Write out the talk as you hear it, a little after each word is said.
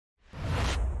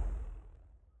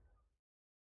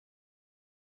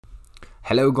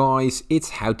Hello guys, it's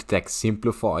How to Tech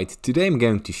Simplified. Today I'm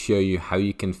going to show you how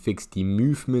you can fix the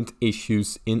movement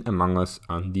issues in Among Us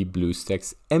on the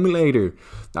Bluestacks emulator.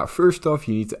 Now first off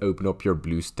you need to open up your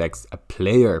Bluestacks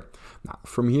player. Now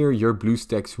from here your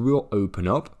Bluestacks will open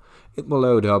up, it will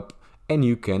load up and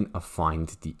you can find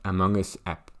the Among Us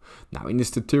app. Now in this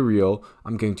tutorial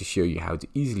I'm going to show you how to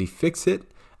easily fix it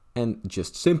and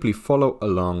just simply follow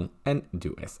along and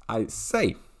do as I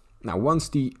say. Now once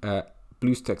the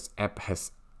Bluestacks app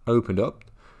has opened up,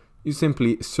 you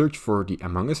simply search for the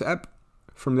Among Us app.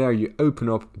 From there you open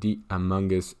up the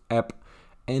Among Us app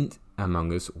and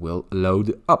Among Us will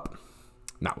load up.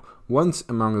 Now once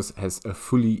Among Us has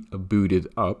fully booted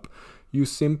up, you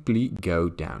simply go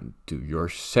down to your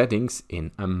settings in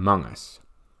Among Us.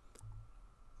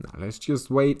 Now let's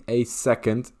just wait a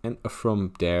second and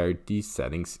from there the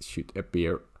settings should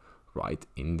appear right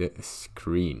in the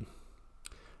screen.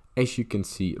 As you can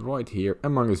see right here,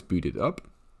 Among Us booted up.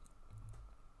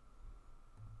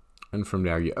 And from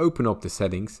there you open up the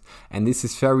settings. And this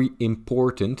is very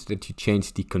important that you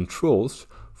change the controls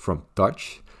from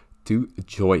touch to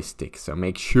joystick. So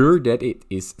make sure that it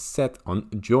is set on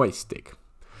joystick.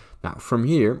 Now from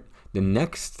here, the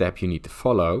next step you need to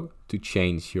follow to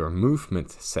change your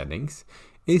movement settings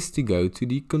is to go to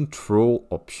the control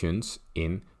options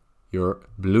in your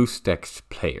Bluestacks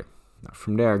player. Now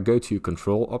from there go to your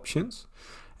control options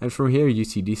and from here you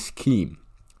see the scheme.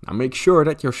 Now make sure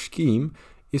that your scheme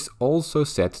is also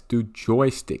set to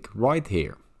joystick right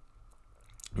here.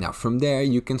 Now from there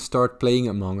you can start playing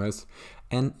Among Us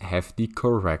and have the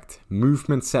correct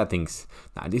movement settings.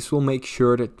 Now this will make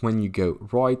sure that when you go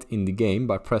right in the game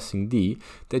by pressing D,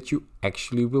 that you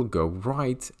actually will go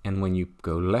right, and when you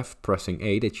go left pressing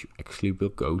A, that you actually will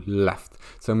go left.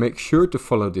 So make sure to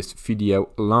follow this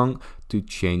video along to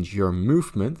change your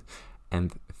movement.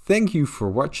 And thank you for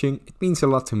watching, it means a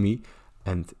lot to me,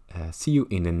 and see you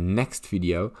in the next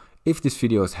video. If this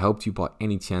video has helped you by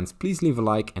any chance, please leave a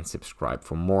like and subscribe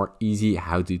for more easy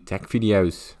how to tech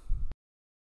videos.